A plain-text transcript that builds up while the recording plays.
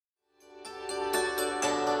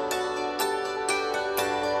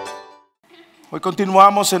Hoy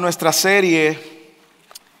continuamos en nuestra serie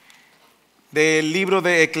del libro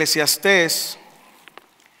de Eclesiastés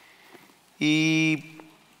y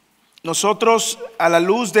nosotros, a la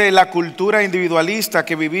luz de la cultura individualista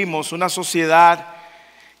que vivimos, una sociedad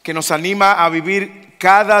que nos anima a vivir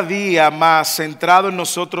cada día más centrado en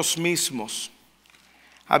nosotros mismos,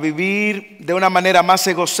 a vivir de una manera más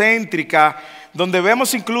egocéntrica, donde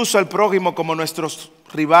vemos incluso al prójimo como nuestros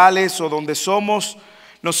rivales o donde somos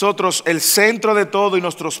nosotros el centro de todo y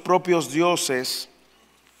nuestros propios dioses.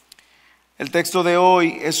 El texto de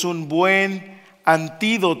hoy es un buen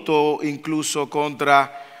antídoto incluso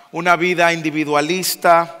contra una vida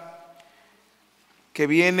individualista que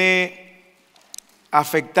viene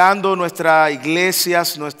afectando nuestras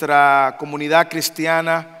iglesias, nuestra comunidad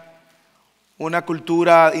cristiana, una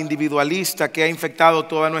cultura individualista que ha infectado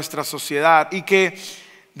toda nuestra sociedad y que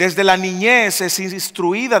desde la niñez es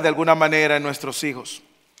instruida de alguna manera en nuestros hijos.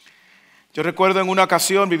 Yo recuerdo en una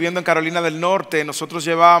ocasión, viviendo en Carolina del Norte, nosotros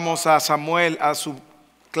llevábamos a Samuel a su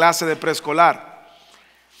clase de preescolar.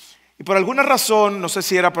 Y por alguna razón, no sé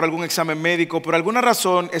si era por algún examen médico, por alguna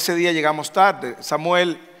razón ese día llegamos tarde.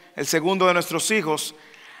 Samuel, el segundo de nuestros hijos,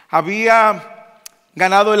 había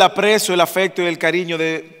ganado el aprecio, el afecto y el cariño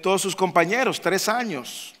de todos sus compañeros, 3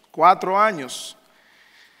 años, 4 años.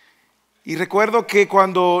 Y recuerdo que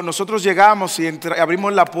cuando nosotros llegamos y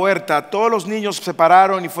abrimos la puerta, todos los niños se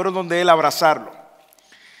pararon y fueron donde él a abrazarlo.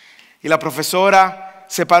 Y la profesora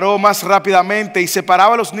se paró más rápidamente y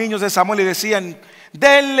separaba a los niños de Samuel y decían: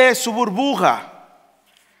 denle su burbuja,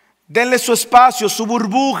 denle su espacio, su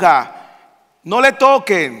burbuja, no le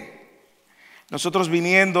toquen. Nosotros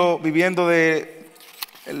viviendo de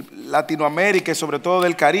Latinoamérica y sobre todo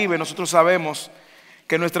del Caribe, nosotros sabemos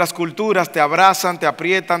que nuestras culturas te abrazan, te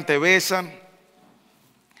aprietan, te besan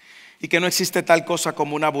y que no existe tal cosa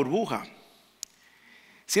como una burbuja.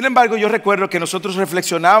 Sin embargo, yo recuerdo que nosotros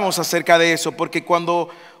reflexionamos acerca de eso porque cuando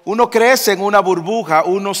uno crece en una burbuja,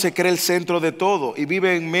 uno se cree el centro de todo y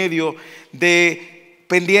vive en medio de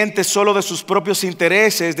pendientes solo de sus propios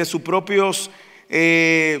intereses, de sus propios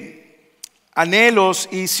anhelos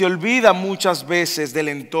y se olvida muchas veces del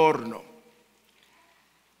entorno.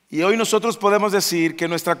 Y hoy nosotros podemos decir que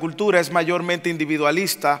nuestra cultura es mayormente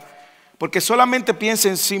individualista porque solamente piensa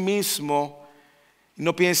en sí mismo,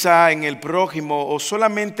 no piensa en el prójimo o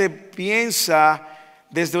solamente piensa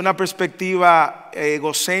desde una perspectiva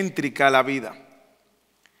egocéntrica la vida.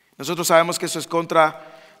 Nosotros sabemos que eso es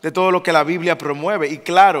contra de todo lo que la Biblia promueve. Y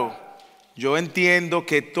claro, yo entiendo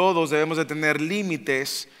que todos debemos de tener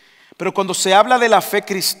límites, pero cuando se habla de la fe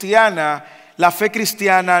cristiana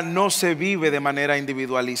no se vive de manera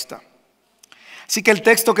individualista. Así que el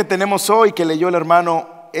texto que tenemos hoy, que leyó el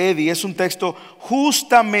hermano Eddie, es un texto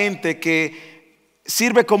justamente que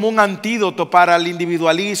sirve como un antídoto para el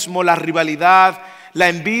individualismo, la rivalidad, la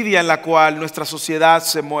envidia en la cual nuestra sociedad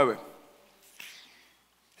se mueve.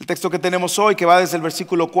 El texto que tenemos hoy, que va desde el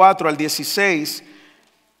versículo 4 al 16,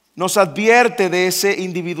 nos advierte de ese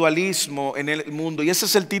individualismo en el mundo. Y ese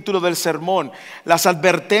es el título del sermón: las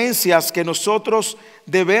advertencias que nosotros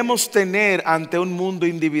debemos tener ante un mundo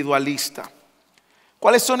individualista.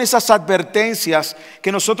 ¿Cuáles son esas advertencias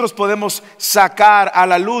que nosotros podemos sacar a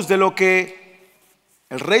la luz de lo que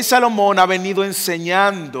el rey Salomón ha venido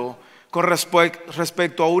enseñando con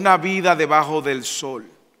respecto a una vida debajo del sol?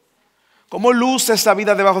 ¿Cómo luce esta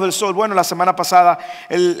vida debajo del sol? Bueno, la semana pasada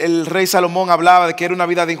el rey Salomón hablaba de que era una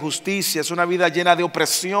vida de injusticia, es una vida llena de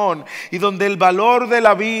opresión y donde el valor de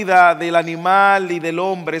la vida del animal y del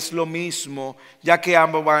hombre es lo mismo, ya que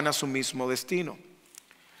ambos van a su mismo destino.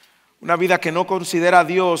 Una vida que no considera a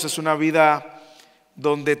Dios es una vida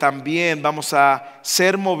donde también vamos a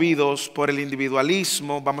ser movidos por el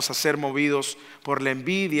individualismo, vamos a ser movidos por la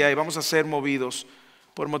envidia y vamos a ser movidos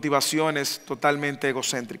por motivaciones totalmente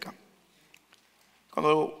egocéntricas.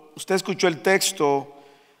 Cuando usted escuchó el texto,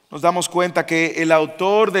 nos damos cuenta que el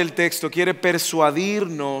autor del texto quiere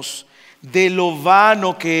persuadirnos de lo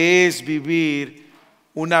vano que es vivir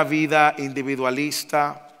una vida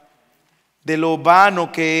individualista, de lo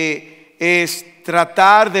vano que es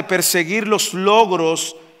tratar de perseguir los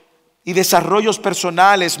logros y desarrollos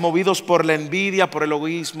personales movidos por la envidia, por el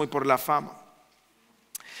egoísmo y por la fama.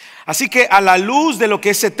 Así que a la luz de lo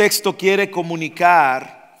que ese texto quiere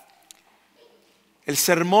comunicar, el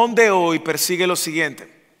sermón de hoy persigue lo siguiente,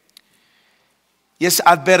 y es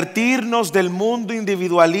advertirnos del mundo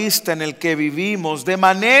individualista en el que vivimos, de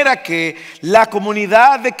manera que la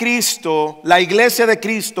comunidad de Cristo, la iglesia de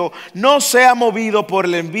Cristo, no sea movido por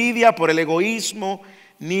la envidia, por el egoísmo,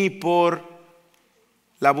 ni por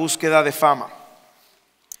la búsqueda de fama.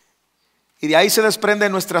 Y de ahí se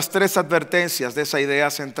desprenden nuestras 3 advertencias de esa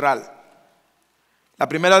idea central. La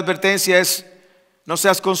primera advertencia es: no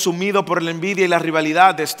seas consumido por la envidia y la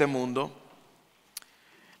rivalidad de este mundo.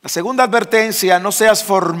 La segunda advertencia: no seas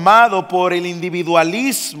formado por el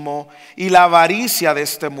individualismo y la avaricia de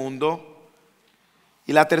este mundo.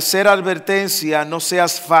 Y la tercera advertencia: no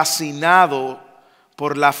seas fascinado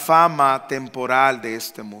por la fama temporal de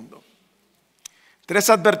este mundo. Tres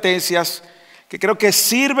advertencias que creo que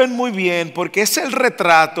sirven muy bien porque es el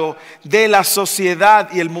retrato de la sociedad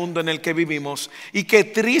y el mundo en el que vivimos y que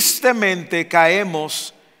tristemente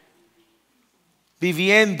caemos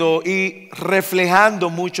viviendo y reflejando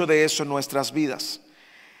mucho de eso en nuestras vidas.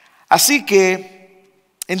 Así que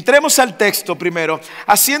entremos al texto primero,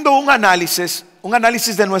 haciendo un análisis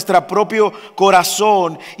de nuestro propio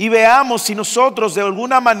corazón y veamos si nosotros de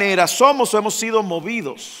alguna manera somos o hemos sido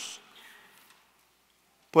movidos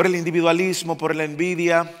por el individualismo, por la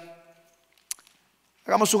envidia.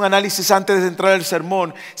 Hagamos un análisis antes de entrar al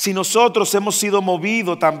sermón. Si nosotros hemos sido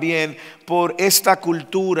movidos también por esta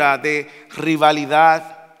cultura de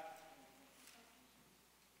rivalidad,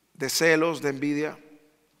 de celos, de envidia.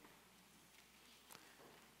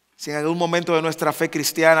 Si en algún momento de nuestra fe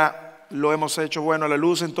cristiana lo hemos hecho, bueno, a la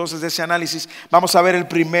luz entonces de ese análisis, vamos a ver el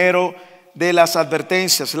primero de las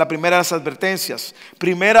advertencias, la primera de las advertencias.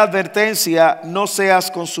 Primera advertencia: no seas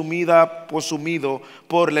consumido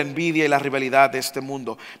por la envidia y la rivalidad de este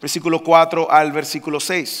mundo. Versículo 4 al versículo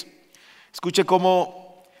 6. Escuche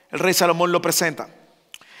cómo el rey Salomón lo presenta.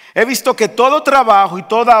 He visto que todo trabajo y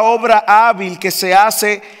toda obra hábil que se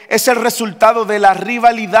hace es el resultado de la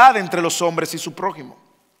rivalidad entre los hombres y su prójimo.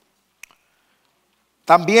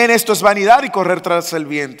 También esto es vanidad y correr tras el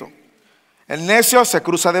viento. El necio se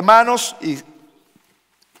cruza de manos y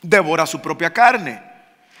devora su propia carne.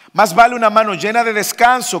 Más vale una mano llena de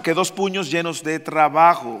descanso que dos puños llenos de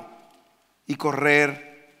trabajo y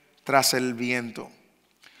correr tras el viento.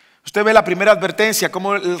 Usted ve la primera advertencia,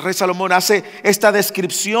 cómo el rey Salomón hace esta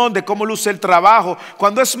descripción de cómo luce el trabajo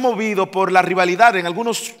cuando es movido por la rivalidad. En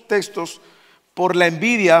algunos textos, por la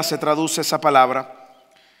envidia se traduce esa palabra.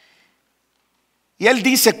 Y él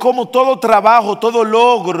dice cómo todo trabajo, todo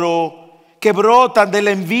logro que brotan de la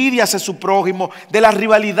envidia hacia su prójimo, de la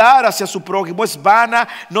rivalidad hacia su prójimo, es vana,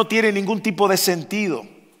 no tiene ningún tipo de sentido.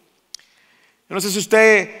 No sé si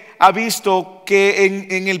usted ha visto que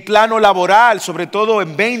en el plano laboral, sobre todo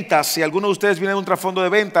en ventas, si alguno de ustedes viene de un trasfondo de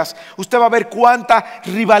ventas, usted va a ver cuánta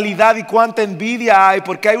rivalidad y cuánta envidia hay,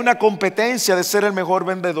 porque hay una competencia de ser el mejor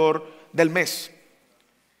vendedor del mes.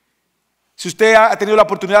 Si usted ha tenido la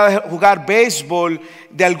oportunidad de jugar béisbol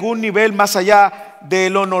de algún nivel más allá de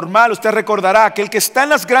lo normal, usted recordará que el que está en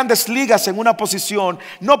las grandes ligas en una posición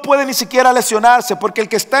no puede ni siquiera lesionarse, porque el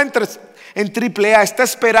que está en AAA está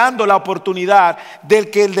esperando la oportunidad del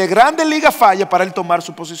que el de grande liga falle para él tomar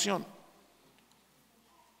su posición.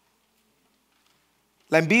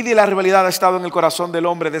 La envidia y la rivalidad ha estado en el corazón del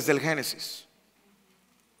hombre desde el Génesis.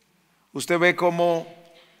 Usted ve cómo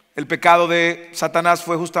el pecado de Satanás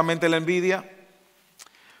fue justamente la envidia.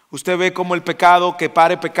 Usted ve cómo el pecado que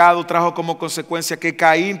pare pecado trajo como consecuencia que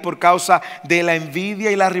Caín, por causa de la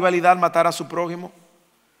envidia y la rivalidad, matara a su prójimo.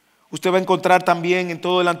 Usted va a encontrar también en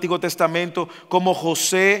todo el Antiguo Testamento cómo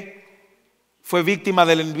José fue víctima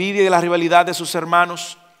de la envidia y de la rivalidad de sus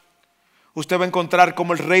hermanos. Usted va a encontrar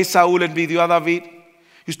cómo el rey Saúl envidió a David.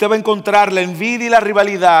 Y usted va a encontrar la envidia y la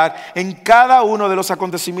rivalidad en cada uno de los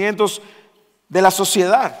acontecimientos de la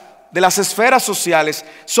sociedad, de las esferas sociales,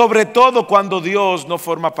 sobre todo cuando Dios no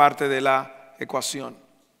forma parte de la ecuación.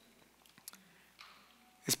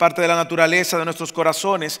 Es parte de la naturaleza de nuestros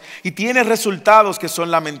corazones y tiene resultados que son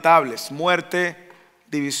lamentables: muerte,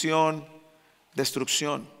 división,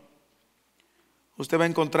 destrucción. Usted va a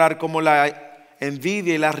encontrar cómo la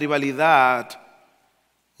envidia y la rivalidad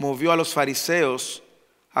movió a los fariseos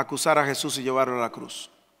a acusar a Jesús y llevarlo a la cruz.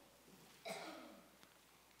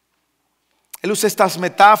 Él usa estas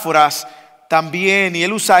metáforas también y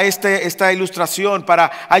él usa esta ilustración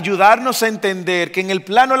para ayudarnos a entender que en el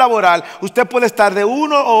plano laboral usted puede estar de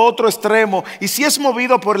uno u otro extremo, y si es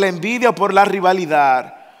movido por la envidia o por la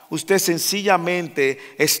rivalidad, usted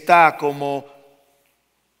sencillamente está como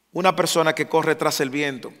una persona que corre tras el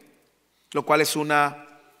viento, lo cual es una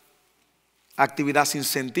actividad sin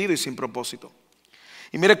sentido y sin propósito.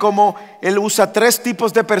 Y mire cómo él usa tres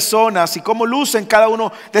tipos de personas y cómo lucen cada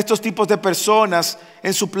uno de estos tipos de personas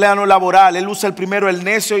en su plano laboral. Él usa el primero, el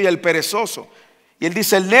necio y el perezoso. Y él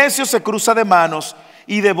dice: el necio se cruza de manos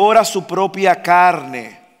y devora su propia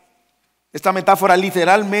carne. Esta metáfora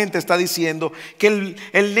literalmente está diciendo que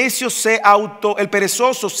el necio el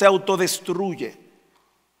perezoso se autodestruye.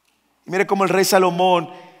 Y mire cómo el rey Salomón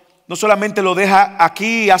no solamente lo deja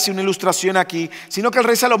aquí, hace una ilustración aquí, sino que el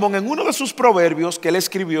rey Salomón en uno de sus proverbios que él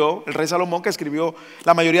escribió, el rey Salomón que escribió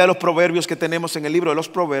la mayoría de los proverbios que tenemos en el libro de los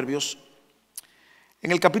proverbios,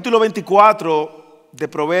 en el capítulo 24 de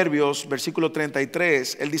Proverbios, versículo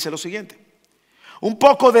 33, él dice lo siguiente: un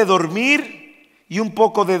poco de dormir y un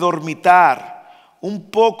poco de dormitar,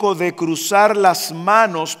 un poco de cruzar las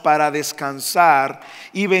manos para descansar,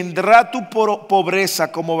 y vendrá tu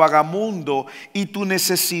pobreza como vagamundo y tu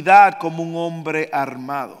necesidad como un hombre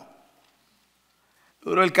armado.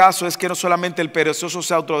 Pero el caso es que no solamente el perezoso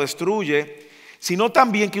se autodestruye, sino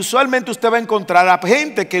también que usualmente usted va a encontrar a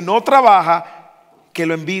gente que no trabaja, que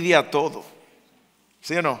lo envidia todo.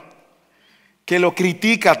 ¿Sí o no? Que lo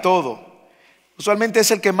critica todo. Usualmente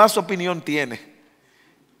es el que más opinión tiene.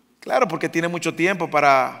 Claro, porque tiene mucho tiempo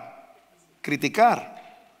para criticar.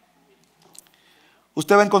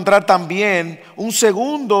 Usted va a encontrar también un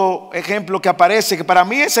segundo ejemplo que aparece, que para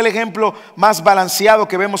mí es el ejemplo más balanceado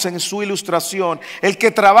que vemos en su ilustración: el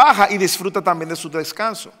que trabaja y disfruta también de su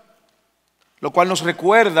descanso. Lo cual nos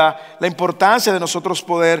recuerda la importancia de nosotros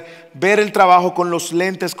poder ver el trabajo con los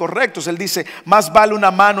lentes correctos. Él dice: más vale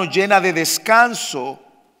una mano llena de descanso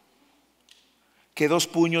que dos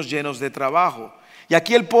puños llenos de trabajo. Y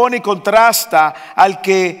aquí él pone y contrasta al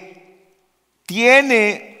que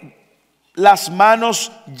tiene las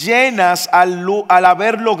manos llenas al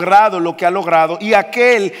haber logrado lo que ha logrado, y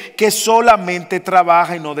aquel que solamente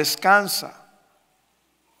trabaja y no descansa.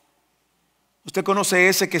 Usted conoce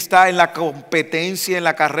ese que está en la competencia, en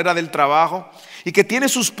la carrera del trabajo, y que tiene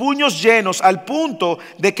sus puños llenos al punto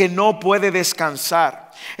de que no puede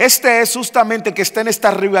descansar. Este es justamente el que está en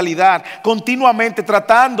esta rivalidad, continuamente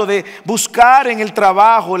tratando de buscar en el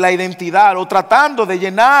trabajo la identidad, o tratando de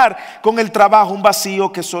llenar con el trabajo un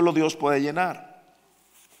vacío que solo Dios puede llenar.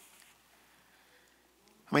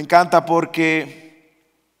 Me encanta porque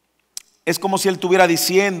es como si él estuviera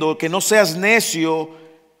diciendo que no seas necio,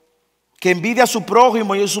 que envidia a su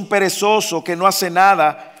prójimo y es un perezoso que no hace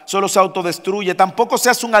nada, solo se autodestruye. Tampoco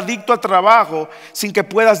seas un adicto al trabajo sin que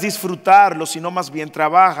puedas disfrutarlo, sino más bien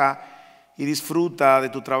trabaja y disfruta de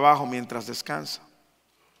tu trabajo mientras descansa.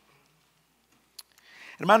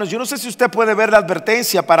 Hermanos, yo no sé si usted puede ver la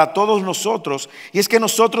advertencia para todos nosotros, y es que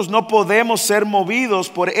nosotros no podemos ser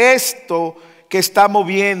movidos por esto que está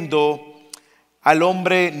moviendo al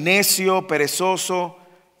hombre necio, perezoso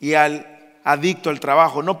y al adicto al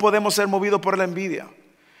trabajo. No podemos ser movidos por la envidia.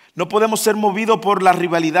 No podemos ser movidos por la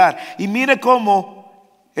rivalidad. Y mire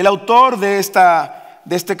cómo el autor de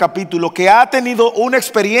este capítulo, que ha tenido una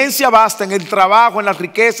experiencia vasta en el trabajo, en la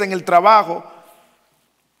riqueza, en el trabajo,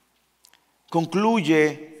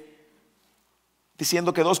 concluye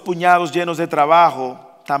diciendo que dos puñados llenos de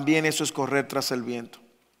trabajo, también eso es correr tras el viento.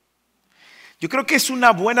 Yo creo que es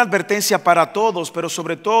una buena advertencia para todos, pero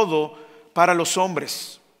sobre todo para los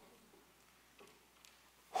hombres.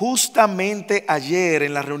 Justamente ayer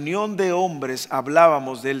en la reunión de hombres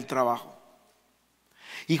hablábamos del trabajo.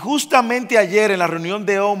 Y justamente ayer en la reunión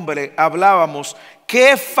de hombres hablábamos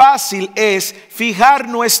qué fácil es fijar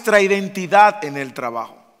nuestra identidad en el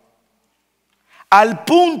trabajo, al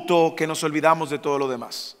punto que nos olvidamos de todo lo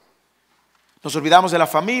demás. Nos olvidamos de la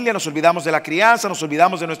familia, nos olvidamos de la crianza, nos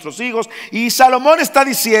olvidamos de nuestros hijos. Y Salomón está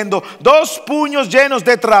diciendo: dos puños llenos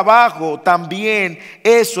de trabajo, también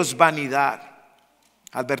eso es vanidad.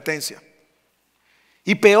 Advertencia.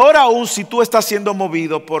 Y peor aún si tú estás siendo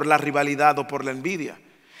movido por la rivalidad o por la envidia.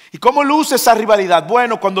 ¿Y cómo luce esa rivalidad?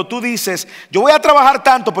 Bueno, cuando tú dices: yo voy a trabajar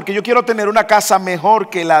tanto porque yo quiero tener una casa mejor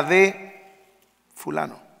que la de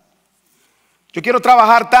fulano. Yo quiero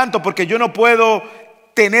trabajar tanto porque yo no puedo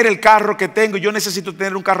tener el carro que tengo, yo necesito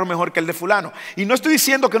tener un carro mejor que el de fulano. Y no estoy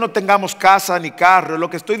diciendo que no tengamos casa ni carro, lo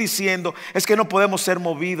que estoy diciendo es que no podemos ser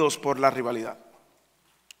movidos por la rivalidad.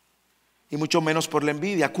 Y mucho menos por la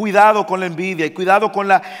envidia. Cuidado con la envidia y cuidado con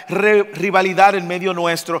la rivalidad en medio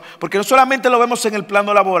nuestro, porque no solamente lo vemos en el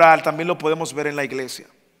plano laboral, también lo podemos ver en la iglesia.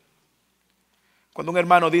 Cuando un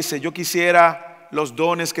hermano dice: yo quisiera los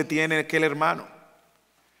dones que tiene aquel hermano,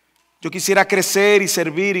 yo quisiera crecer y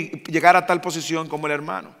servir y llegar a tal posición como el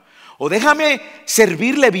hermano, o déjame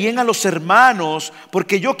servirle bien a los hermanos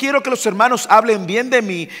porque yo quiero que los hermanos hablen bien de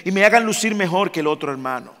mí y me hagan lucir mejor que el otro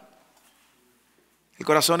hermano. El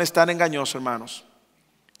corazón es tan engañoso, hermanos,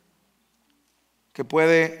 que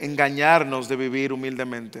puede engañarnos de vivir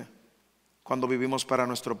humildemente cuando vivimos para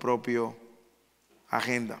nuestro propio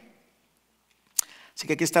agenda. Así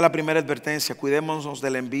que aquí está la primera advertencia: cuidémonos de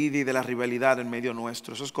la envidia y de la rivalidad en medio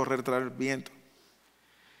nuestro. Eso es correr tras el viento.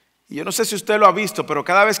 Y yo no sé si usted lo ha visto, pero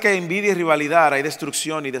cada vez que hay envidia y rivalidad hay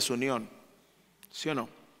destrucción y desunión. ¿Sí o no?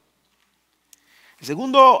 La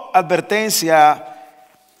segunda advertencia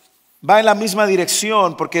va en la misma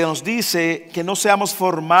dirección porque nos dice que no seamos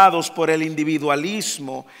formados por el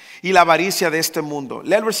individualismo y la avaricia de este mundo.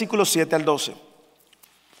 Lea el versículo 7 al 12.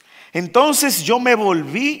 Entonces yo me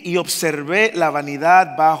volví y observé la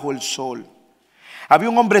vanidad bajo el sol. Había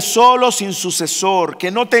un hombre solo sin sucesor, que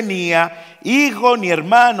no tenía hijo ni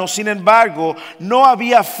hermano, sin embargo, no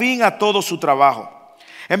había fin a todo su trabajo.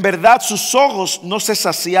 En verdad, sus ojos no se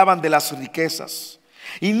saciaban de las riquezas.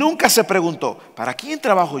 Y nunca se preguntó, ¿para quién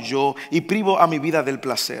trabajo yo y privo a mi vida del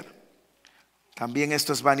placer? También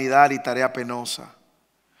esto es vanidad y tarea penosa.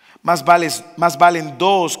 Más valen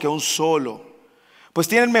dos que un solo, pues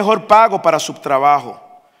tienen mejor pago para su trabajo.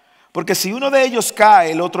 Porque si uno de ellos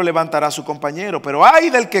cae, el otro levantará a su compañero. Pero ay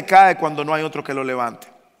del que cae cuando no hay otro que lo levante.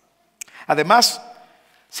 Además,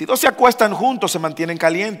 si dos se acuestan juntos, se mantienen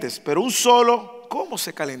calientes. Pero un solo, ¿cómo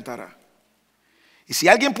se calentará? Y si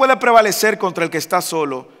alguien puede prevalecer contra el que está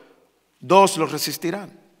solo, dos los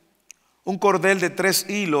resistirán. Un cordel de 3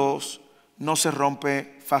 hilos no se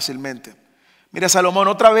rompe fácilmente. Mira, Salomón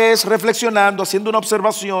otra vez reflexionando, haciendo una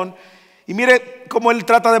observación. Y mire cómo él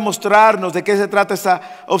trata de mostrarnos de qué se trata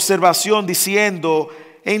esta observación, diciendo: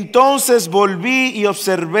 entonces volví y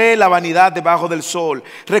observé la vanidad debajo del sol.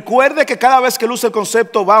 Recuerde que cada vez que él usa el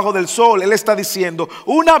concepto bajo del sol, él está diciendo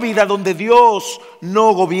una vida donde Dios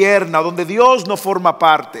no gobierna, donde Dios no forma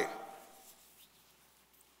parte.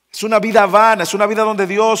 Es una vida vana, es una vida donde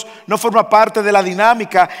Dios no forma parte de la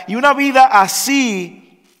dinámica. Y una vida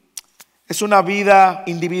así es una vida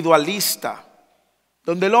individualista,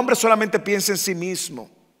 donde el hombre solamente piensa en sí mismo.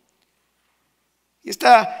 Y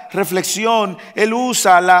esta reflexión, él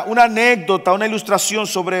usa una anécdota, una ilustración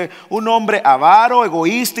sobre un hombre avaro,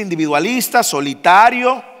 egoísta, individualista,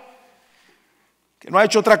 solitario, que no ha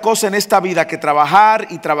hecho otra cosa en esta vida que trabajar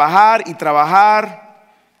y trabajar y trabajar,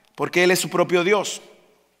 porque él es su propio Dios.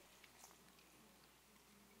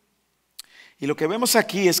 Y lo que vemos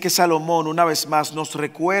aquí es que Salomón una vez más nos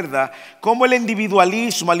recuerda cómo el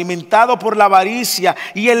individualismo alimentado por la avaricia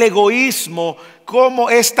y el egoísmo,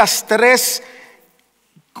 cómo estas 3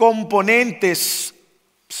 componentes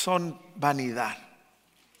son vanidad.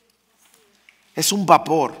 Es un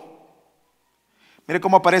vapor. Mire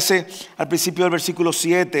cómo aparece al principio del versículo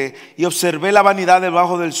 7. Y observé la vanidad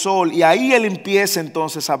debajo del sol. Y ahí él empieza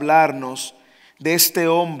entonces a hablarnos de este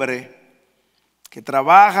hombre que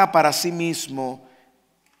trabaja para sí mismo,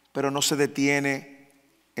 pero no se detiene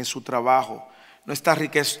en su trabajo. No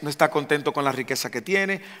está contento con la riqueza que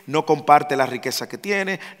tiene, no comparte la riqueza que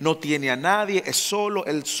tiene, no tiene a nadie, él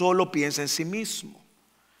solo piensa en sí mismo.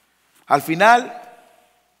 Al final,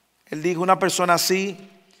 él dijo, una persona así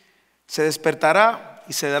se despertará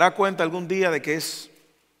y se dará cuenta algún día de que es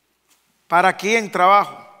 ¿para quién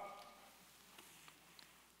trabajo?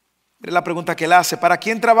 Mire la pregunta que él hace: ¿para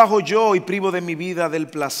quién trabajo yo y privo de mi vida del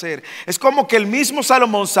placer? Es como que el mismo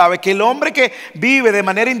Salomón sabe que el hombre que vive de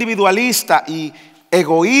manera individualista y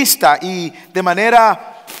egoísta y de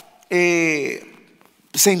manera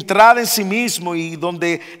centrada en sí mismo, y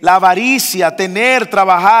donde la avaricia,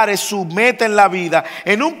 trabajar es su meta en la vida,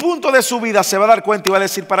 en un punto de su vida se va a dar cuenta y va a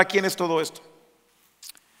decir: ¿para quién es todo esto?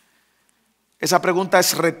 Esa pregunta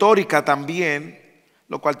es retórica también,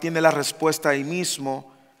 lo cual tiene la respuesta ahí mismo.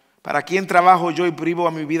 ¿Para quién trabajo yo y privo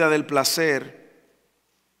a mi vida del placer?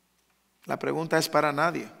 La pregunta es para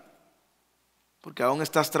nadie, porque aún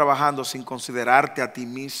estás trabajando sin considerarte a ti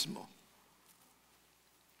mismo.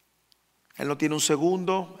 Él no tiene un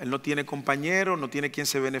segundo, él no tiene compañero, no tiene quien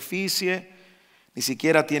se beneficie, ni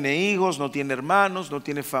siquiera tiene hijos, no tiene hermanos, no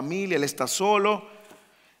tiene familia, él está solo,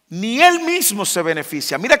 ni él mismo se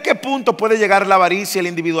beneficia. Mira a qué punto puede llegar la avaricia y el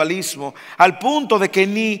individualismo, al punto de que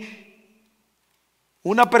ni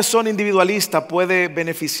una persona individualista puede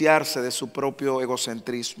beneficiarse de su propio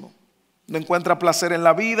egocentrismo. No encuentra placer en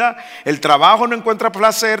la vida, el trabajo no encuentra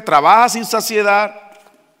placer, trabaja sin saciedad,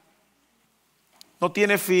 no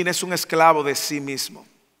tiene fin, es un esclavo de sí mismo.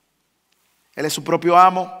 Él es su propio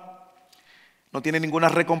amo, no tiene ninguna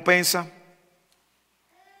recompensa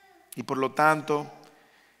y por lo tanto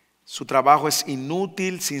su trabajo es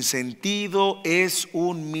inútil, sin sentido, es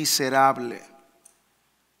un miserable.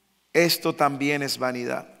 Esto también es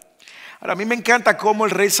vanidad. Ahora, a mí me encanta cómo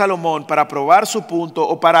el rey Salomón, para probar su punto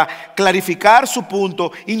o para clarificar su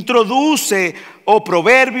punto, introduce o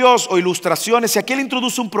proverbios o ilustraciones. Y aquí él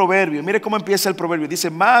introduce un proverbio. Mire cómo empieza el proverbio. Dice: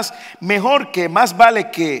 mejor que, más vale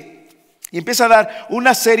que. Y empieza a dar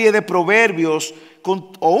una serie de proverbios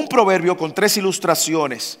o un proverbio con 3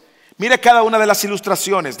 ilustraciones. Mire cada una de las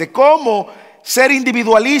ilustraciones de cómo ser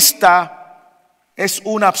individualista es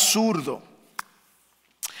un absurdo.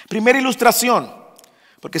 Primera ilustración: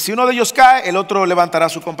 porque si uno de ellos cae, el otro levantará a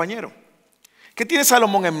su compañero. ¿Qué tiene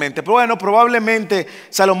Salomón en mente? Bueno, probablemente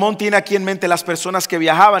Salomón tiene aquí en mente las personas que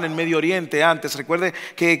viajaban en Medio Oriente antes. Recuerde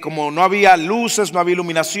que como no había luces, no había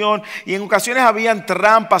iluminación y en ocasiones habían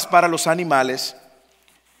trampas para los animales.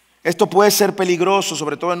 Esto puede ser peligroso,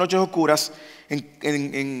 sobre todo en noches oscuras,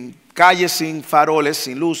 en calles sin faroles,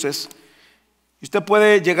 sin luces. Y usted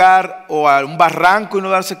puede llegar o a un barranco y no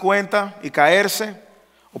darse cuenta y caerse,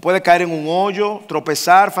 o puede caer en un hoyo,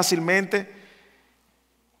 tropezar fácilmente.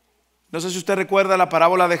 No sé si usted recuerda la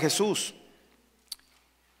parábola de Jesús.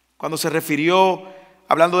 Cuando se refirió,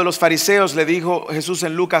 hablando de los fariseos, le dijo Jesús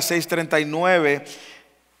en Lucas 6:39,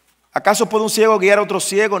 ¿acaso puede un ciego guiar a otro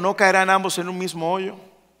ciego? ¿No caerán ambos en un mismo hoyo?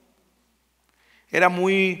 Era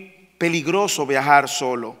muy peligroso viajar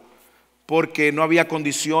solo, porque no había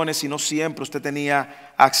condiciones y no siempre usted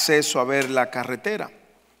tenía acceso a ver la carretera.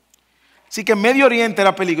 Así que en Medio Oriente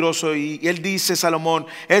era peligroso y él dice, Salomón,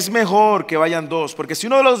 es mejor que vayan dos, porque si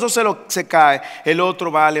uno de los dos se cae, el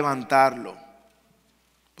otro va a levantarlo,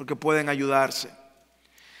 porque pueden ayudarse.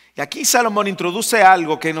 Y aquí Salomón introduce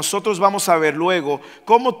algo que nosotros vamos a ver luego,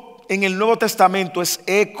 cómo en el Nuevo Testamento es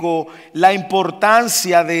eco la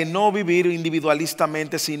importancia de no vivir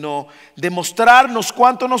individualistamente, sino demostrarnos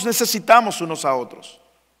cuánto nos necesitamos unos a otros.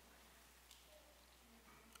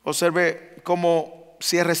 Observe cómo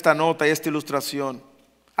cierra esta nota y esta ilustración.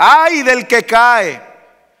 ¡Ay del que cae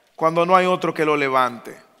cuando no hay otro que lo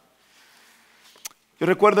levante! Yo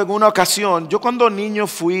recuerdo en una ocasión, yo cuando niño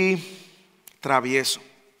fui travieso.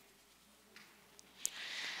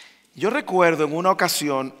 Yo recuerdo en una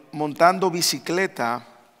ocasión montando bicicleta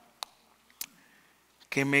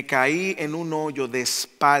que me caí en un hoyo de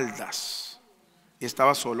espaldas y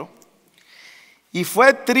estaba solo. Y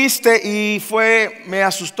fue triste y me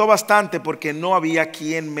asustó bastante porque no había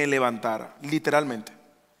quien me levantara, literalmente.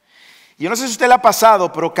 Yo no sé si a usted le ha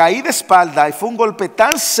pasado, pero caí de espalda y fue un golpe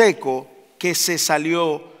tan seco que se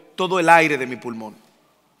salió todo el aire de mi pulmón.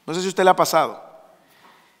 No sé si a usted le ha pasado.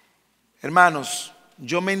 Hermanos,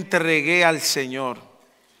 yo me entregué al Señor.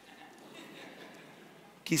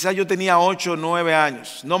 Quizás yo tenía 8 o 9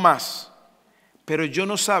 años, no más. Pero yo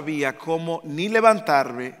no sabía cómo ni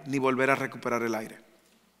levantarme ni volver a recuperar el aire.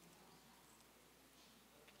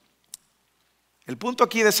 El punto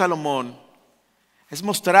aquí de Salomón es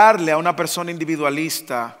mostrarle a una persona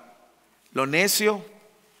individualista lo necio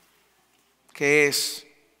que es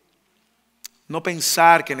no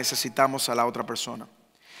pensar que necesitamos a la otra persona.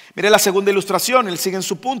 Mire la segunda ilustración, él sigue en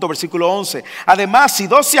su punto, versículo 11. Además, si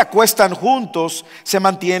dos se acuestan juntos, se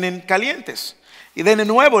mantienen calientes. Y de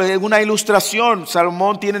nuevo, en una ilustración,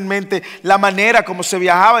 Salomón tiene en mente la manera como se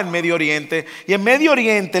viajaba en Medio Oriente. Y en Medio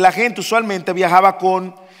Oriente la gente usualmente viajaba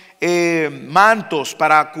con mantos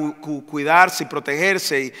para cuidarse y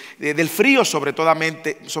protegerse del frío sobre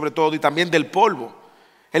todo y también del polvo.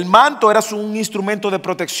 El manto era un instrumento de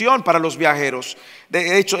protección para los viajeros.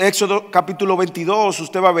 De hecho, Éxodo capítulo 22,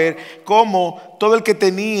 usted va a ver cómo todo el que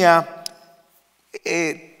tenía...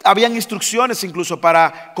 habían instrucciones incluso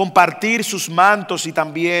para compartir sus mantos y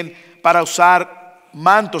también para usar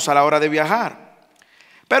mantos a la hora de viajar.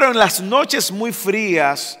 Pero en las noches muy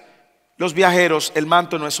frías, los viajeros, el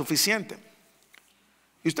manto no es suficiente.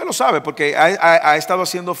 Y usted lo sabe porque ha estado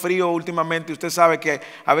haciendo frío últimamente. Usted sabe que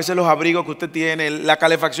a veces los abrigos que usted tiene, la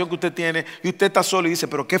calefacción que usted tiene, y usted está solo y dice,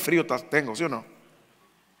 pero qué frío tengo, ¿sí o no?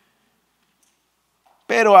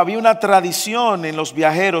 Pero había una tradición en los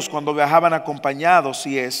viajeros cuando viajaban acompañados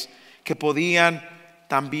y es que podían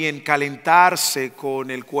también calentarse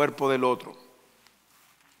con el cuerpo del otro.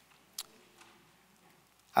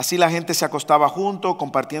 Así la gente se acostaba junto,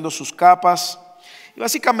 compartiendo sus capas. Y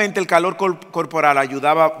básicamente el calor corporal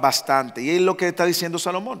ayudaba bastante. Y es lo que está diciendo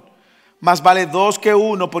Salomón. Más vale dos que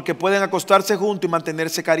uno porque pueden acostarse juntos y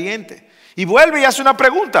mantenerse caliente. Y vuelve y hace una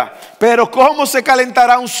pregunta. ¿Pero cómo se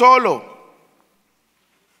calentará un solo?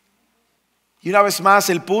 Y una vez más,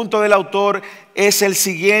 el punto del autor es el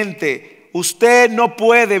siguiente. Usted no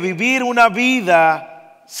puede vivir una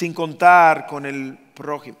vida sin contar con el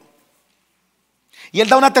prójimo. Y él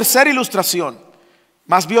da una tercera ilustración,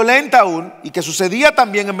 más violenta aún, y que sucedía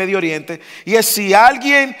también en Medio Oriente. Y es si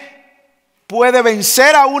alguien puede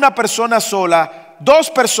vencer a una persona sola,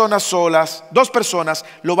 dos personas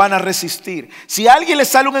lo van a resistir. Si a alguien le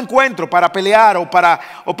sale un encuentro para pelear o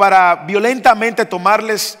para violentamente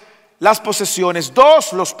tomarles las posesiones,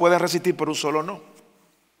 dos los pueden resistir, pero un solo no.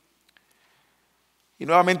 Y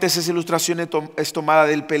nuevamente esa ilustración es tomada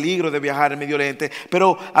del peligro de viajar en Medio Oriente.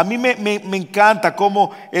 Pero a mí me encanta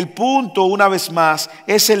cómo el punto, una vez más,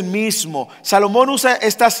 es el mismo. Salomón usa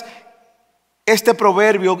estas este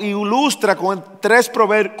proverbio y ilustra con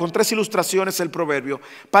tres ilustraciones el proverbio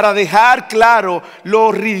para dejar claro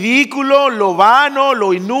lo ridículo, lo vano,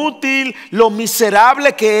 lo inútil, lo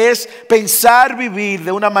miserable que es pensar vivir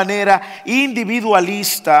de una manera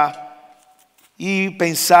individualista y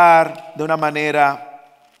pensar de una manera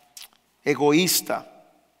egoísta.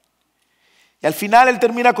 Y al final él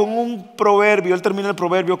termina con un proverbio, él termina el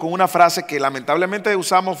proverbio con una frase que lamentablemente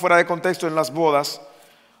usamos fuera de contexto en las bodas.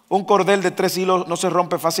 Un cordel de 3 hilos no se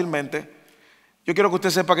rompe fácilmente. Yo quiero que usted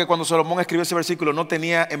sepa que cuando Salomón escribió ese versículo no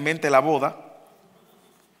tenía en mente la boda.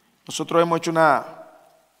 Nosotros hemos hecho una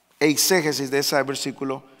exégesis de ese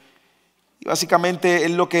versículo. Y básicamente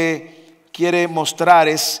él lo que quiere mostrar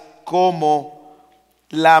es cómo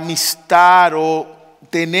la amistad o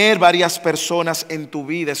tener varias personas en tu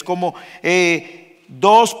vida es como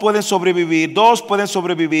 2 pueden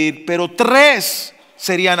sobrevivir, pero 3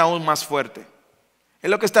 serían aún más fuertes. Es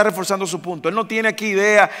lo que está reforzando su punto. Él no tiene aquí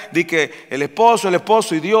idea de que el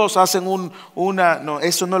esposo y Dios hacen no,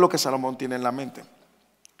 eso no es lo que Salomón tiene en la mente.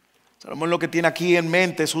 Salomón lo que tiene aquí en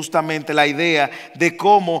mente es justamente la idea de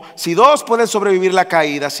cómo si 2 pueden sobrevivir la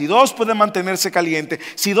caída, si 2 pueden mantenerse calientes,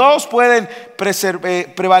 si 2 pueden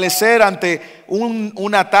prevalecer ante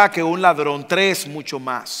un ataque o un ladrón, 3 mucho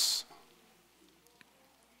más.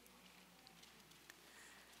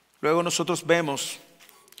 Luego nosotros vemos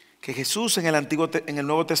que Jesús en el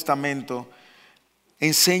Nuevo Testamento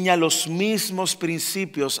enseña los mismos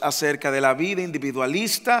principios acerca de la vida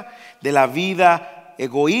individualista, de la vida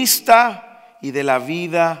egoísta y de la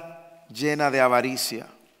vida llena de avaricia.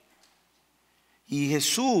 Y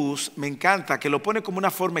Jesús, me encanta que lo pone como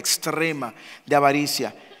una forma extrema de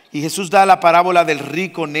avaricia. Y Jesús da la parábola del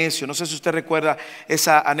rico necio. No sé si usted recuerda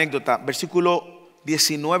esa anécdota. Versículo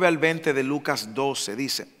 19 al 20 de Lucas 12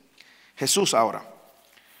 dice: Jesús ahora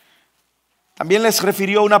también les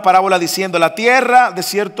refirió una parábola diciendo: la tierra de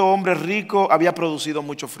cierto hombre rico había producido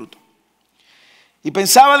mucho fruto. Y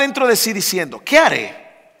pensaba dentro de sí diciendo: ¿qué haré?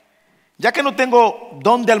 Ya que no tengo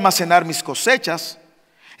dónde almacenar mis cosechas.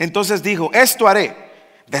 Entonces dijo: esto haré: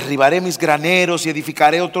 derribaré mis graneros y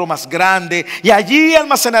edificaré otro más grande, y allí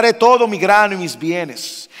almacenaré todo mi grano y mis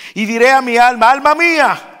bienes. Y diré a mi alma: alma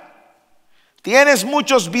mía, tienes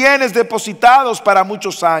muchos bienes depositados para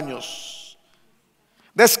muchos años.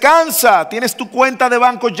 Descansa, tienes tu cuenta de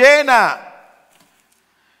banco llena.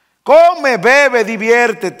 Come, bebe,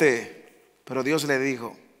 diviértete. Pero Dios le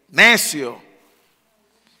dijo: necio,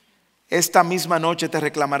 esta misma noche te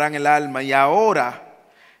reclamarán el alma. Y ahora,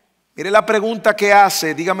 mire la pregunta que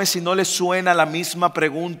hace. Dígame si no le suena la misma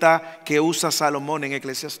pregunta que usa Salomón en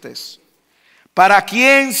Eclesiastés. ¿Para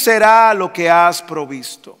quién será lo que has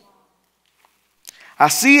provisto?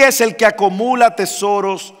 Así es el que acumula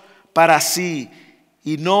tesoros para sí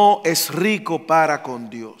y no es rico para con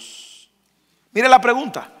Dios. Mire la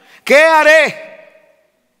pregunta: ¿qué haré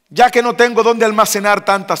ya que no tengo dónde almacenar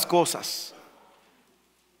tantas cosas?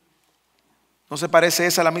 ¿No se parece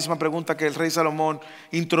esa a la misma pregunta que el rey Salomón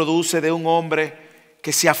introduce de un hombre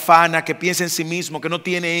que se afana, que piensa en sí mismo, que no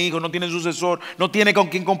tiene hijo, no tiene sucesor, no tiene con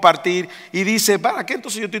quién compartir, y dice: ¿para qué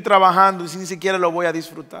entonces yo estoy trabajando y ni siquiera lo voy a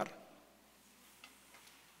disfrutar?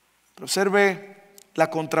 Pero observe la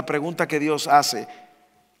contrapregunta que Dios hace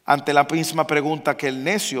ante la misma pregunta que el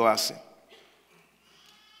necio hace: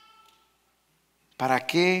 ¿para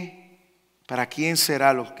qué? ¿Para quién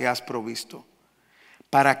será lo que has provisto?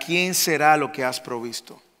 ¿Para quién será lo que has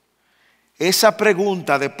provisto? Esa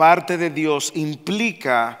pregunta de parte de Dios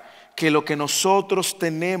implica que lo que nosotros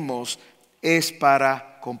tenemos es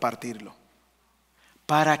para compartirlo.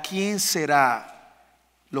 ¿Para quién será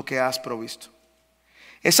lo que has provisto?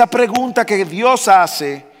 Esa pregunta que Dios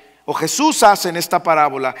hace o Jesús hace en esta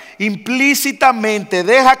parábola implícitamente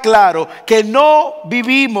deja claro que no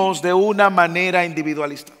vivimos de una manera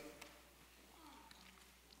individualista.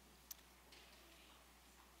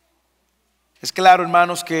 Es claro,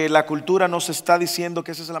 hermanos, que la cultura nos está diciendo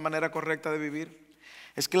que esa es la manera correcta de vivir.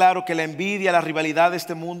 Es claro que la envidia, la rivalidad de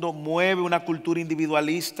este mundo mueve una cultura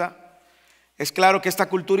individualista. Es claro que esta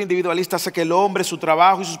cultura individualista hace que el hombre, su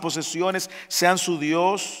trabajo y sus posesiones sean su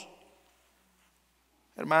Dios.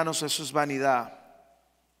 Hermanos, eso es vanidad.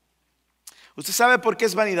 ¿Usted sabe por qué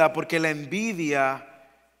es vanidad? Porque la envidia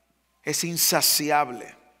es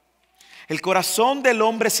insaciable. El corazón del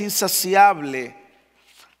hombre es insaciable,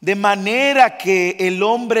 de manera que el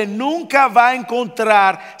hombre nunca va a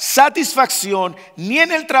encontrar satisfacción ni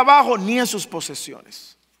en el trabajo ni en sus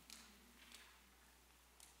posesiones.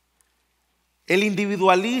 El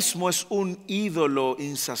individualismo es un ídolo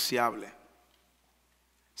insaciable.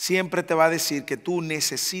 Siempre te va a decir que tú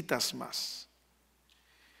necesitas más.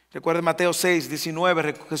 Recuerden Mateo 6,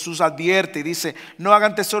 19, Jesús advierte y dice: no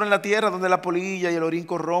hagan tesoro en la tierra donde la polilla y el orín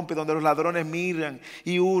corrompe, donde los ladrones miran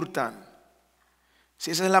y hurtan.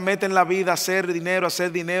 Si esa es la meta en la vida, hacer dinero,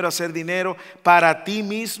 hacer dinero, hacer dinero para ti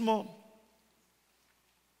mismo,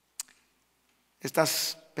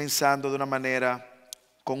 estás pensando de una manera,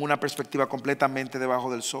 con una perspectiva completamente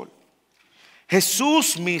debajo del sol.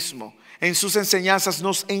 Jesús mismo en sus enseñanzas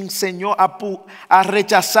nos enseñó a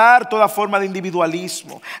rechazar toda forma de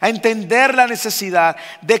individualismo, a entender la necesidad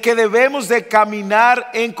de que debemos de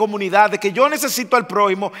caminar en comunidad, de que yo necesito al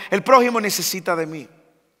prójimo, el prójimo necesita de mí,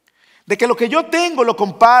 de que lo que yo tengo lo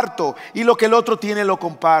comparto y lo que el otro tiene lo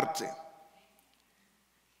comparte.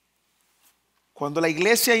 Cuando la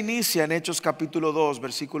iglesia inicia en Hechos capítulo 2,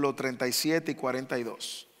 versículos 37 y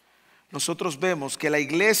 42, nosotros vemos que la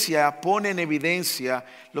iglesia pone en evidencia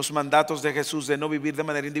los mandatos de Jesús de no vivir de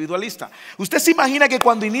manera individualista. Usted se imagina que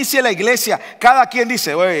cuando inicia la iglesia, cada quien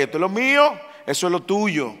dice: oye, esto es lo mío, eso es lo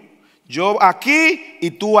tuyo, yo aquí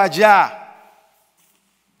y tú allá.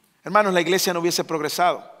 Hermanos, la iglesia no hubiese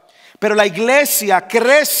progresado. Pero la iglesia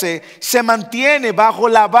crece, se mantiene bajo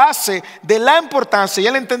la base de la importancia y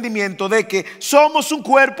el entendimiento de que somos un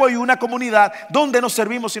cuerpo y una comunidad donde nos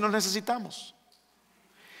servimos y nos necesitamos.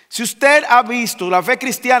 Si usted ha visto la fe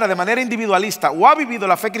cristiana de manera individualista o ha vivido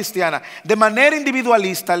la fe cristiana de manera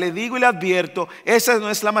individualista, le digo y le advierto, esa no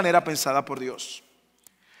es la manera pensada por Dios.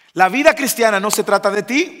 La vida cristiana no se trata de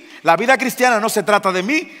ti, la vida cristiana no se trata de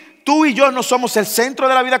mí. Tú y yo no somos el centro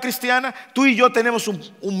de la vida cristiana. Tú y yo tenemos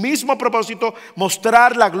un mismo propósito: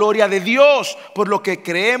 mostrar la gloria de Dios por lo que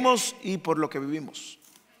creemos y por lo que vivimos.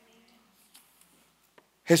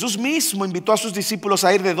 Jesús mismo invitó a sus discípulos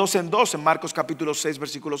a ir de dos en dos en Marcos capítulo 6,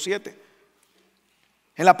 versículo 7.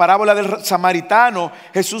 En la parábola del samaritano,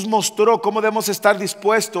 Jesús mostró cómo debemos estar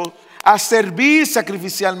dispuestos a servir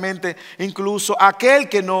sacrificialmente incluso a aquel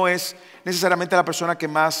que no es necesariamente la persona que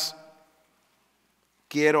más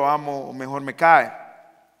quiero, amo o mejor me cae.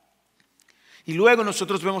 Y luego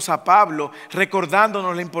nosotros vemos a Pablo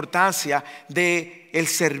recordándonos la importancia del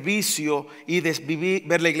servicio y de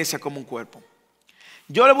ver la iglesia como un cuerpo.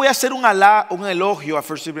 Yo le voy a hacer un elogio a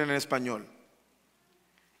persigue en español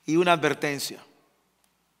y una advertencia.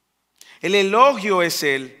 El elogio es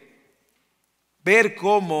el ver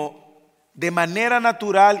cómo de manera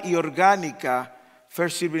natural y orgánica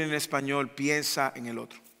persigue en español piensa en el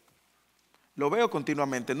otro. Lo veo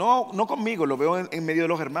continuamente, no conmigo, lo veo en medio de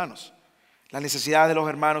los hermanos. Las necesidades de los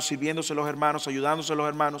hermanos, sirviéndose a los hermanos, ayudándose a los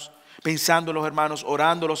hermanos, pensando en los hermanos,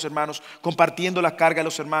 orando a los hermanos, compartiendo la carga de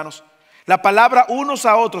los hermanos. La palabra unos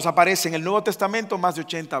a otros aparece en el Nuevo Testamento más de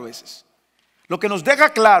 80 veces. Lo que nos deja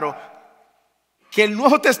claro que el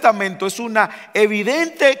Nuevo Testamento es una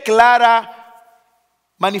evidente, clara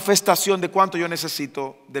manifestación de cuánto yo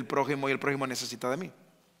necesito del prójimo y el prójimo necesita de mí.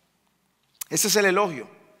 Ese es el elogio.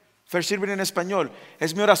 Persigue en español.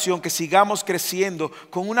 Es mi oración que sigamos creciendo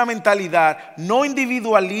con una mentalidad no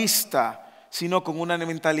individualista, sino con una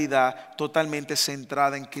mentalidad totalmente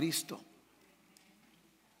centrada en Cristo,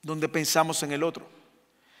 donde pensamos en el otro.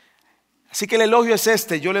 Así que el elogio es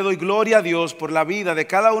este: yo le doy gloria a Dios por la vida de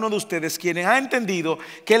cada uno de ustedes, quienes han entendido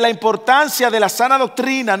que la importancia de la sana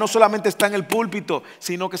doctrina no solamente está en el púlpito,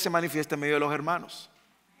 sino que se manifiesta en medio de los hermanos,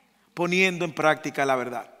 poniendo en práctica la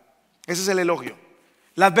verdad. Ese es el elogio.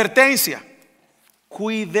 La advertencia: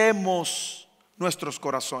 cuidemos nuestros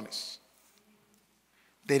corazones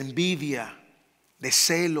de envidia, de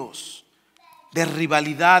celos, de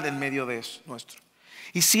rivalidad en medio de eso nuestro.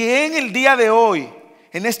 Y si en el día de hoy,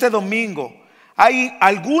 en este domingo, hay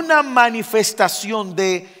alguna manifestación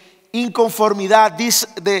de inconformidad,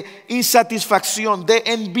 de insatisfacción, de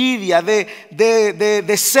envidia,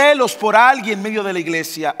 de celos por alguien en medio de la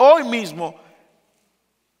iglesia, hoy mismo,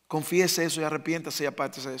 confiese eso y arrepiéntase y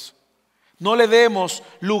apártese de eso. No le demos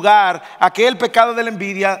lugar a que el pecado de la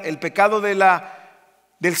envidia, el pecado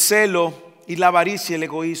del celo y la avaricia y el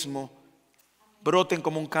egoísmo broten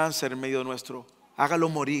como un cáncer en medio de nuestro. Hágalo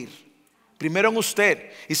morir primero en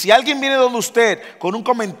usted. Y si alguien viene donde usted con un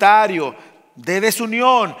comentario de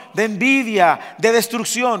desunión, de envidia, de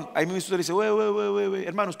destrucción, ahí mismo usted dice: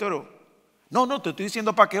 hermano, ¿usted oró? No, te estoy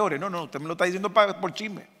diciendo para que ore. No, usted me lo está diciendo por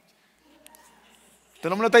chisme. Usted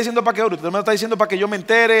no me lo está diciendo para que ore, usted me lo está diciendo para que yo me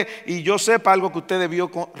entere y yo sepa algo que usted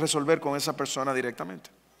debió resolver con esa persona directamente.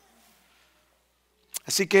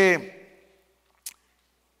 Así que,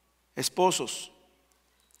 esposos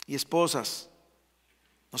y esposas,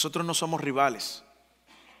 nosotros no somos rivales.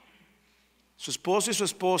 Su esposo y su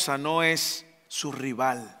esposa no es su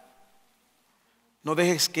rival. No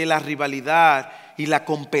dejes que la rivalidad y la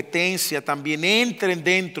competencia también entren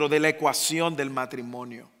dentro de la ecuación del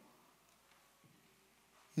matrimonio.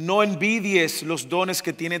 No envidies los dones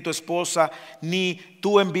que tiene tu esposa, ni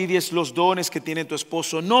tú envidies los dones que tiene tu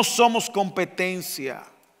esposo. No somos competencia.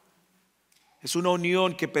 Es una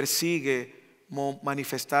unión que persigue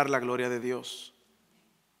manifestar la gloria de Dios.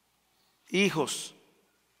 Hijos,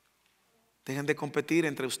 dejen de competir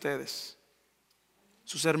entre ustedes.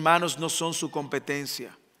 Sus hermanos no son su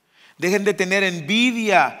competencia. Dejen de tener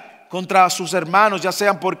envidia contra sus hermanos, ya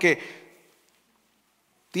sean porque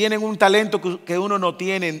tienen un talento que uno no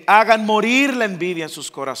tiene. Hagan morir la envidia en sus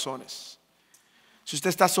corazones. Si usted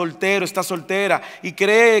está soltero, está soltera y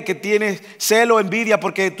cree que tiene celo o envidia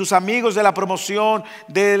porque tus amigos de la promoción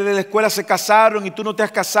de la escuela se casaron y tú no te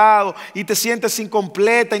has casado y te sientes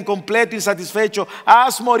incompleto, insatisfecho,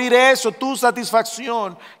 haz morir eso. Tu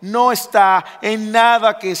satisfacción no está en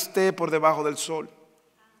nada que esté por debajo del sol.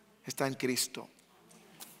 Está en Cristo.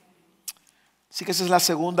 Así que esa es la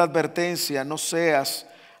segunda advertencia. No seas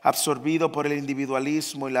absorbido por el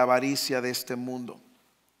individualismo y la avaricia de este mundo.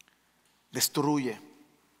 Destruye.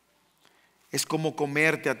 Es como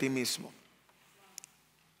comerte a ti mismo.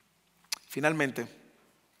 Finalmente,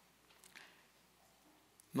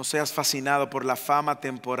 no seas fascinado por la fama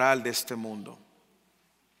temporal de este mundo.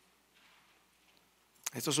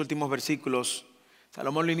 Estos últimos versículos,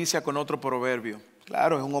 Salomón lo inicia con otro proverbio.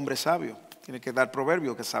 Claro, es un hombre sabio. Tiene que dar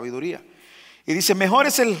proverbio, que es sabiduría. Y dice, mejor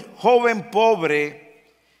es el joven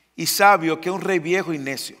pobre y sabio que un rey viejo y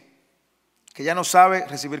necio, que ya no sabe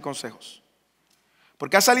recibir consejos.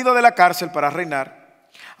 Porque ha salido de la cárcel para reinar.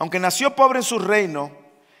 Aunque nació pobre en su reino,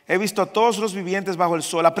 he visto a todos los vivientes bajo el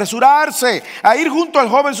sol apresurarse a ir junto al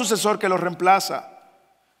joven sucesor que lo reemplaza.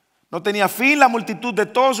 No tenía fin la multitud de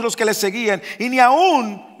todos los que le seguían, y ni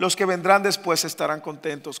aún los que vendrán después estarán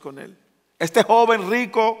contentos con él. Este joven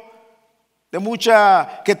rico,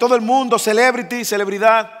 que todo el mundo,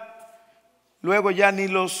 celebridad, luego ya ni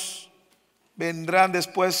los que vendrán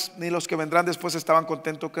después estaban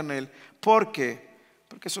contentos con él. ¿Por qué?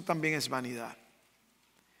 Porque eso también es vanidad.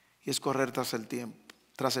 Y es correr tras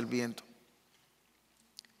el viento.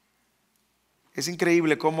 Es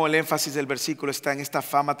increíble cómo el énfasis del versículo está en esta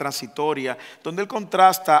fama transitoria, donde él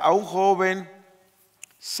contrasta a un joven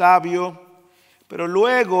sabio, pero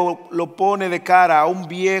luego lo pone de cara a un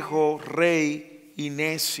viejo rey y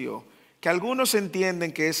necio, que algunos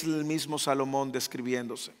entienden que es el mismo Salomón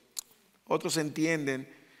describiéndose. Otros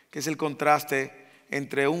entienden que es el contraste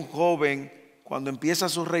entre un joven cuando empieza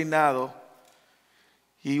su reinado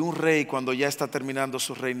y un rey cuando ya está terminando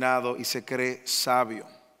su reinado y se cree sabio.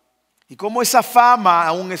 Y cómo esa fama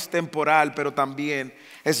aún es temporal, pero también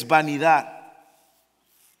es vanidad.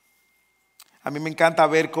 A mí me encanta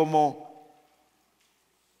ver cómo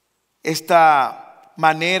esta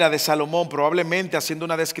manera de Salomón, probablemente haciendo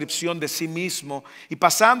una descripción de sí mismo y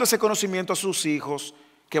pasando ese conocimiento a sus hijos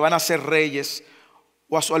que van a ser reyes,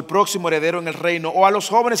 o al próximo heredero en el reino, o a los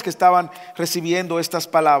jóvenes que estaban recibiendo estas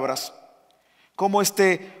palabras. Cómo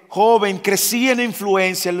este joven crecía en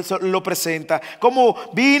influencia, lo presenta. Cómo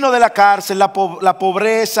vino de la cárcel, la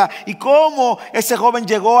pobreza, y cómo ese joven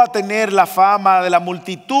llegó a tener la fama de la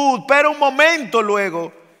multitud. Pero un momento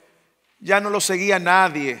luego, ya no lo seguía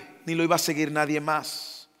nadie, ni lo iba a seguir nadie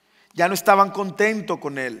más. Ya no estaban contentos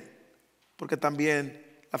con él, porque también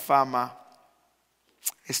la fama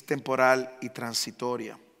es temporal y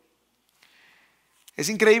transitoria. Es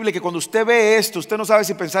increíble que cuando usted ve esto, usted no sabe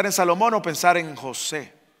si pensar en Salomón o pensar en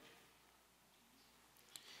José.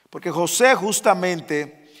 Porque José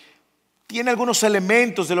justamente tiene algunos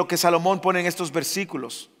elementos de lo que Salomón pone en estos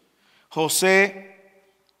versículos. José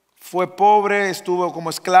fue pobre, estuvo como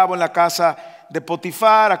esclavo en la casa de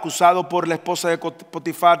Potifar, acusado por la esposa de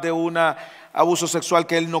Potifar de un abuso sexual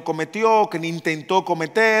que él no cometió, que ni intentó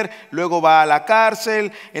cometer. Luego va a la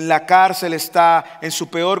cárcel. En la cárcel está en su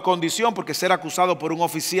peor condición, porque ser acusado por un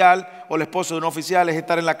oficial o la esposa de un oficial es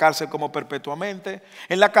estar en la cárcel como perpetuamente.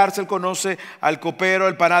 En la cárcel conoce al copero,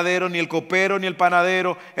 el panadero. Ni el copero ni el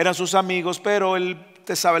panadero eran sus amigos, pero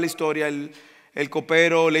usted sabe la historia. El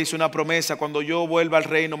copero le hizo una promesa: cuando yo vuelva al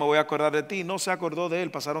reino me voy a acordar de ti. No se acordó de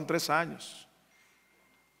él, pasaron 3 años.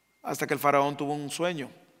 Hasta que el faraón tuvo un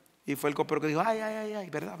sueño. Y fue el copero que dijo: ay,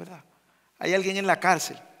 verdad. Hay alguien en la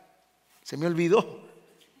cárcel. Se me olvidó.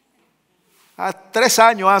 3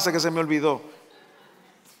 años hace que se me olvidó.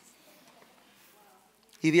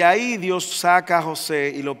 Y de ahí Dios saca a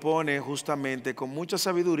José y lo pone justamente con mucha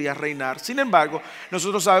sabiduría a reinar. Sin embargo,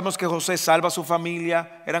 nosotros sabemos que José salva a su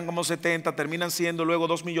familia. Eran como 70, terminan siendo luego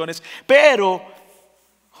 2 millones. Pero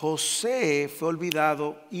José fue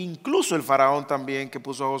olvidado. Incluso el faraón también, que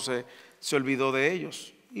puso a José, se olvidó de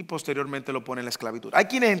ellos. Y posteriormente lo pone en la esclavitud. Hay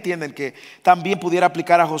quienes entienden que también pudiera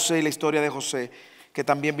aplicar a José y la historia de José, que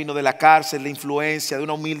también vino de la cárcel, de influencia, de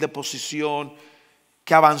una humilde posición,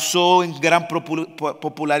 que avanzó en gran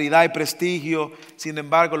popularidad y prestigio. Sin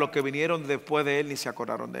embargo, los que vinieron después de él ni se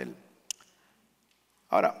acordaron de él.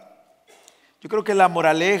 Ahora, yo creo que la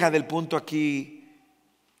moraleja del punto aquí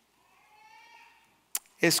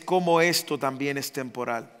es cómo esto también es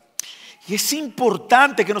temporal. Y es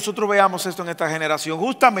importante que nosotros veamos esto en esta generación,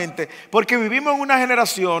 justamente porque vivimos en una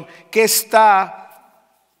generación que está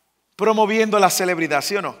promoviendo la celebridad,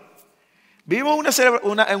 ¿sí o no? Vivimos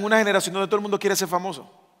en una generación donde todo el mundo quiere ser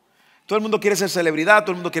famoso. Todo el mundo quiere ser celebridad,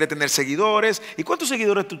 todo el mundo quiere tener seguidores. ¿Y cuántos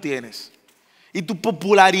seguidores tú tienes? Y tu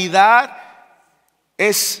popularidad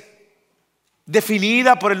es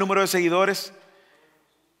definida por el número de seguidores.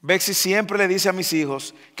 Bexy siempre le dice a mis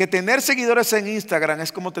hijos que tener seguidores en Instagram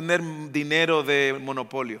es como tener dinero de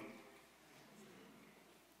monopolio.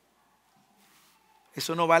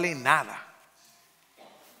 Eso no vale nada.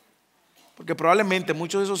 Porque probablemente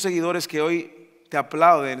muchos de esos seguidores que hoy te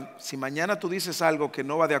aplauden, si mañana tú dices algo que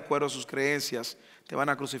no va de acuerdo a sus creencias, te van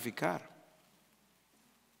a crucificar.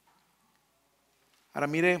 Ahora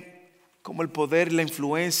mire cómo el poder, la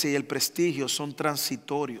influencia y el prestigio son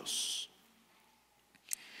transitorios.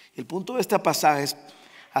 El punto de este pasaje es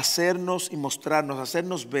hacernos y mostrarnos,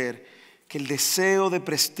 hacernos ver que el deseo de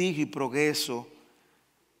prestigio y progreso,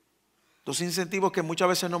 los incentivos que muchas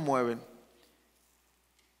veces nos mueven,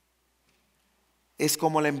 es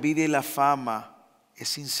como la envidia y la fama, es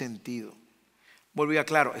sin sentido. Vuelvo y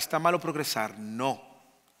aclaro, ¿está malo progresar? No.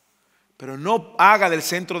 Pero no haga del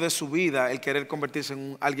centro de su vida el querer convertirse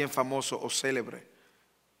en alguien famoso o célebre,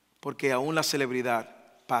 porque aún la celebridad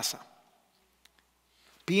pasa.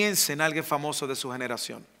 Piense en alguien famoso de su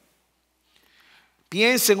generación.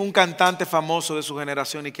 Piense en un cantante famoso de su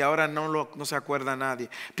generación y que ahora no se acuerda a nadie.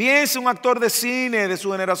 Piense en un actor de cine de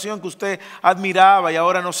su generación que usted admiraba y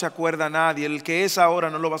ahora no se acuerda a nadie. El que es ahora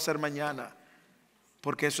no lo va a ser mañana,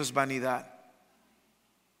 porque eso es vanidad.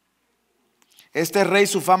 Este rey,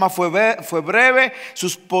 su fama fue breve,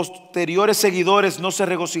 sus posteriores seguidores no se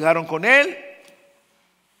regocijaron con él.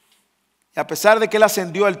 Y a pesar de que él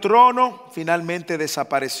ascendió al trono, finalmente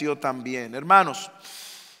desapareció también. Hermanos,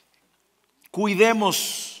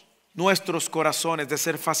 cuidemos nuestros corazones de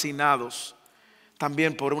ser fascinados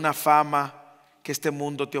también por una fama que este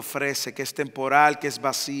mundo te ofrece, que es temporal, que es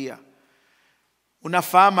vacía. Una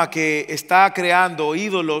fama que está creando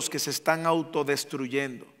ídolos que se están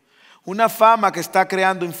autodestruyendo. Una fama que está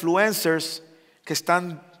creando influencers que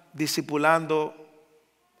están discipulando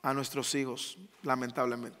a nuestros hijos,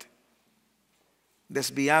 lamentablemente.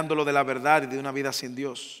 Desviándolo de la verdad y de una vida sin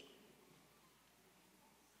Dios.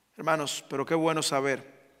 Hermanos, pero qué bueno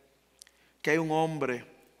saber que hay un hombre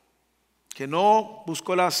que no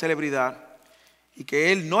buscó la celebridad y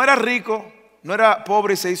que él no era rico, no era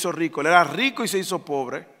pobre y se hizo rico, él era rico y se hizo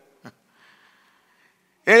pobre.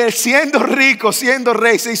 Él siendo rico, siendo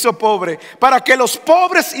rey, se hizo pobre para que los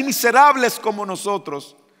pobres y miserables como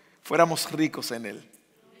nosotros fuéramos ricos en él.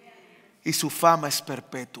 Y su fama es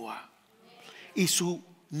perpetua. Y su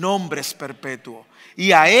nombre es perpetuo.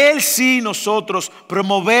 Y a él sí nosotros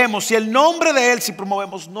promovemos. Y el nombre de él sí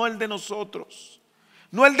promovemos, no el de nosotros,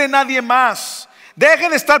 no el de nadie más. Deje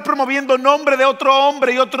de estar promoviendo el nombre de otro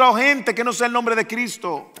hombre y otra gente que no sea el nombre de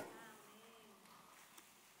Cristo.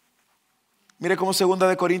 Mire cómo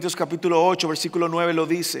 2 Corintios capítulo 8 versículo 9 lo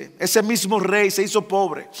dice. Ese mismo rey se hizo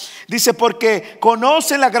pobre. Dice, porque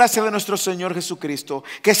conocen la gracia de nuestro Señor Jesucristo,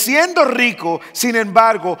 que siendo rico, sin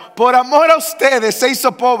embargo, por amor a ustedes se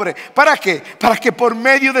hizo pobre. ¿Para qué? Para que por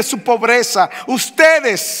medio de su pobreza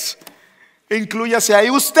ustedes, inclúyase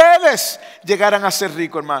ahí, ustedes llegaran a ser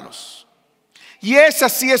ricos, hermanos. Y esa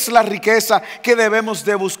sí es la riqueza que debemos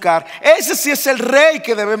de buscar. Ese sí es el rey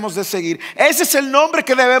que debemos de seguir. Ese es el nombre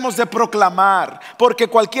que debemos de proclamar. Porque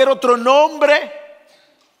cualquier otro nombre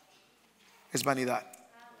es vanidad.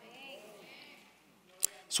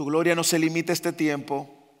 Su gloria no se limita a este tiempo.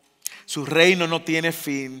 Su reino no tiene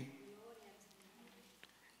fin.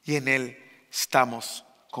 Y en él estamos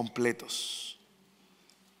completos.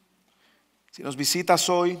 Si nos visitas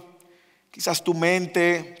hoy, quizás tu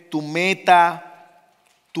mente, tu meta,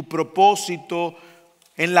 tu propósito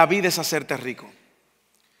en la vida es hacerte rico.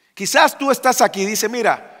 Quizás tú estás aquí y dices,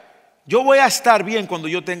 mira, yo voy a estar bien cuando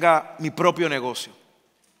yo tenga mi propio negocio.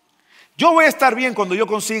 Yo voy a estar bien cuando yo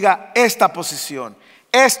consiga esta posición,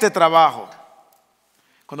 este trabajo.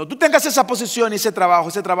 Cuando tú tengas esa posición y ese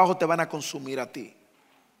trabajo te van a consumir a ti.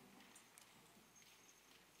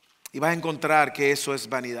 Y vas a encontrar que eso es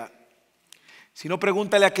vanidad. Si no,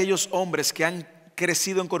 pregúntale a aquellos hombres que han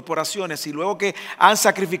crecido en corporaciones y luego que han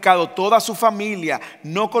sacrificado toda su familia,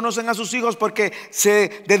 no conocen a sus hijos porque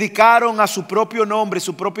se dedicaron a su propio nombre,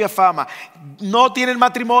 su propia fama, no tienen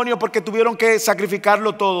matrimonio porque tuvieron que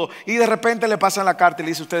sacrificarlo todo y de repente le pasan la carta y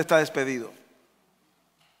le dice: usted está despedido.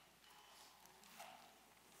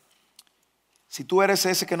 Si tú eres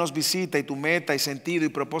ese que nos visita y tu meta y sentido y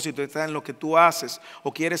propósito está en lo que tú haces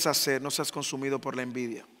o quieres hacer, no seas consumido por la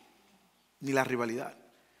envidia ni la rivalidad.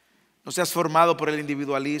 No seas formado por el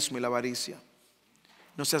individualismo y la avaricia.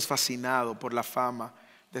 No seas fascinado por la fama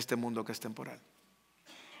de este mundo que es temporal.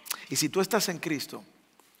 Y si tú estás en Cristo,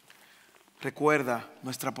 recuerda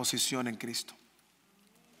nuestra posición en Cristo.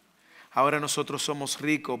 Ahora nosotros somos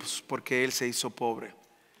ricos porque Él se hizo pobre.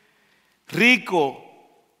 Rico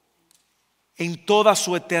en toda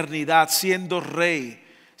su eternidad, siendo rey,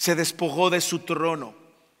 se despojó de su trono.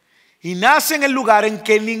 Y nace en el lugar en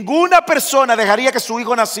que ninguna persona dejaría que su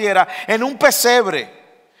hijo naciera, en un pesebre.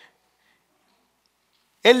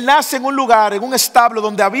 Él nace en un lugar, en un establo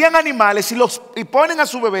donde habían animales y ponen a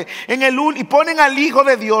su bebé y ponen al Hijo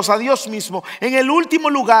de Dios, a Dios mismo, en el último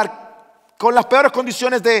lugar con las peores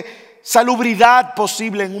condiciones de salubridad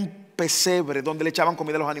posible, en un pesebre donde le echaban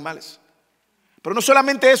comida a los animales. Pero no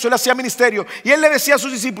solamente eso, Él hacía ministerio y Él le decía a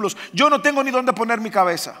sus discípulos: yo no tengo ni dónde poner mi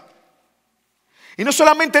cabeza. Y no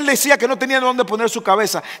solamente Él decía que no tenía dónde poner su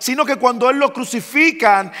cabeza, sino que cuando Él lo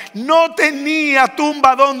crucifican, no tenía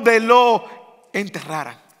tumba donde lo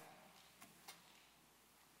enterraran.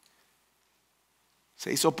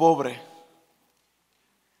 Se hizo pobre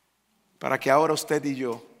para que ahora usted y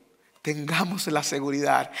yo tengamos la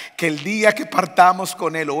seguridad que el día que partamos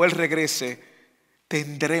con Él o Él regrese,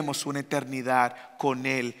 tendremos una eternidad con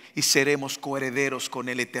Él y seremos coherederos con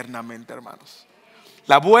Él eternamente, hermanos.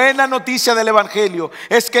 La buena noticia del Evangelio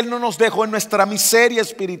es que Él no nos dejó en nuestra miseria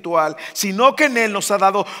espiritual, sino que en Él nos ha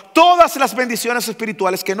dado todas las bendiciones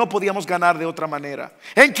espirituales que no podíamos ganar de otra manera.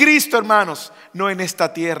 En Cristo, hermanos, no en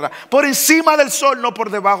esta tierra, por encima del sol, no por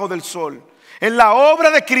debajo del sol. En la obra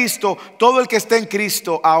de Cristo, todo el que está en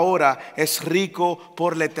Cristo ahora es rico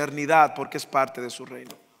por la eternidad, porque es parte de su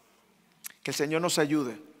reino. Que el Señor nos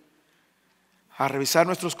ayude a revisar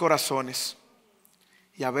nuestros corazones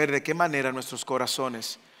y a ver de qué manera nuestros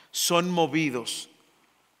corazones son movidos,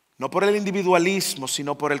 no por el individualismo,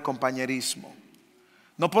 sino por el compañerismo,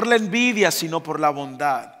 no por la envidia, sino por la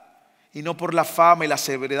bondad, y no por la fama y la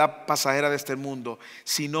severidad pasajera de este mundo,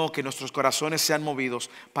 sino que nuestros corazones sean movidos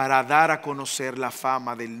para dar a conocer la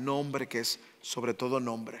fama del nombre que es sobre todo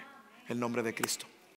nombre, el nombre de Cristo.